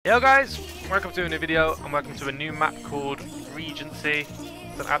Yo guys, welcome to a new video and welcome to a new map called Regency.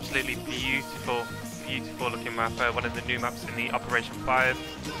 It's an absolutely beautiful looking map, one of the new maps in the Operation 5.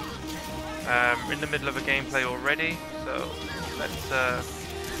 We're in the middle of a gameplay already, so let's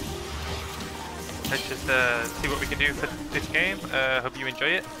just see what we can do for this game. Hope you enjoy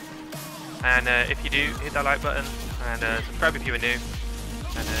it, and if you do, hit that like button and subscribe if you are new,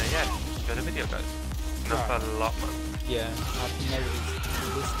 and yeah, enjoy the video guys. Not a lot, man. Yeah, I've noticed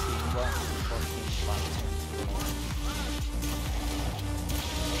this team works across team fighting.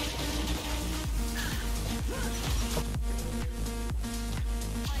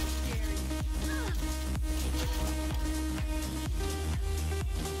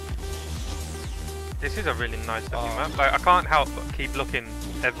 This is a really nice looking map. Like, I can't help but keep looking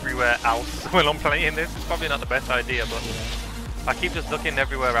everywhere else when I'm playing this. It's probably not the best idea, but I keep just looking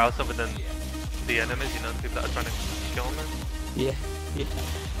everywhere else other than the enemies, you know, the people that are trying to kill me. Yeah.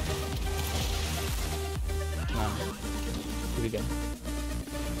 Man, here we go.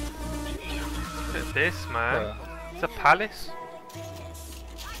 Look at this, man. It's a palace.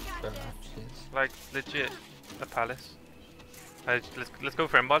 Like, legit, a palace. Let's go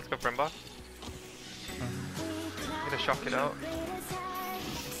friend bar, let's go friend bar. I'm gonna shock it out.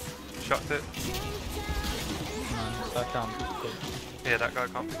 Shocked it. That can't be good. Yeah, that guy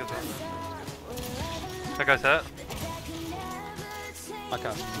can't pick us up. That guy's hurt. I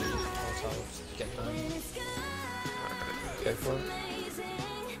can't move, so I'll just get going. Go for it.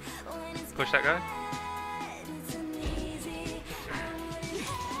 Push that guy.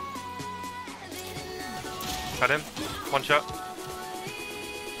 Got him. One shot.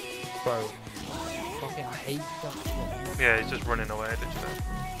 Bro. Fucking I hate that shit. Yeah, he's just running away, literally.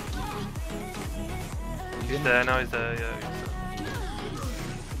 He's there, now he's there, yeah.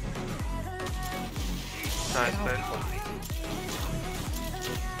 Nice, play.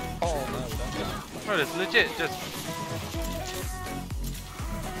 Oh no, that guy. Bro, it's legit just...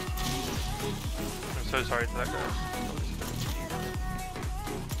 I'm so sorry to that guy.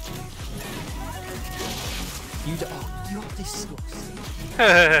 You're disgusting.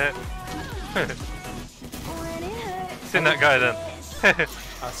 Seen that guy then.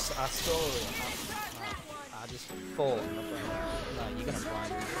 I saw it. I just thought, no, you're gonna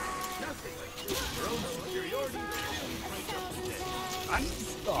find me.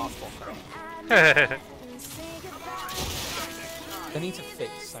 Oh, fuck off. They need to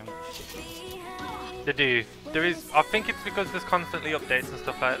fix so much shit. They do. There is. I think it's because there's constantly updates and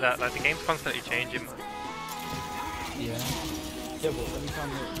stuff like that. Like the game's constantly changing, man. Yeah. Yeah, but every time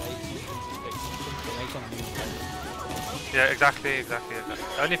they update, you can fix something. They make on new players. Yeah, exactly. The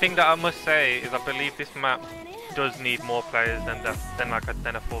only thing that I must say is I believe this map does need more players than a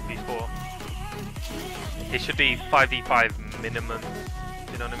 4v4. It should be 5v5 minimum.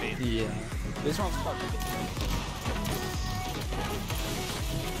 You know what I mean? Yeah. This one's quite big.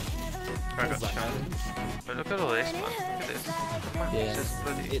 I got shot. But look at all this, man. Look at this. Man, Yeah, just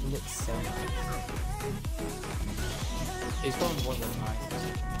bloody... it looks so nice. It's probably one of the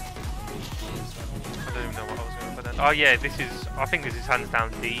nicest. I don't even know what I was going to put in. Oh yeah, this is... I think this is hands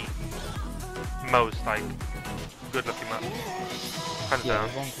down the most, like, good looking map. Hands down.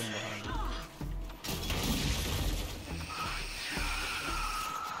 There's one thing behind you.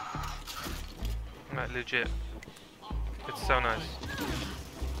 Like, legit. It's so nice.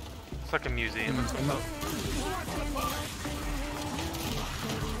 It's like a museum and stuff.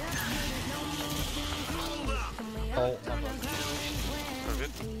 Oh, So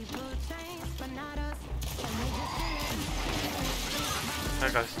good.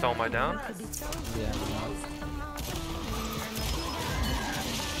 That guy stole my down. yeah.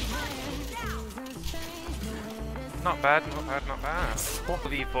 Not bad.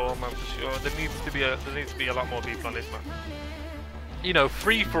 4v4 man for sure. There needs to be a lot more people on this map. You know,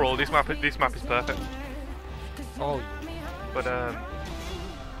 free for all. This map is perfect. Oh, But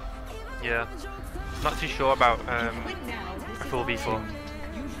yeah, not too sure about a 4v4.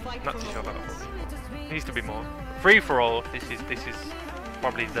 Not too sure about a 4v4. Needs to be more. Free for all. This is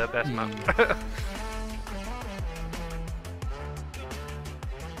probably the best map.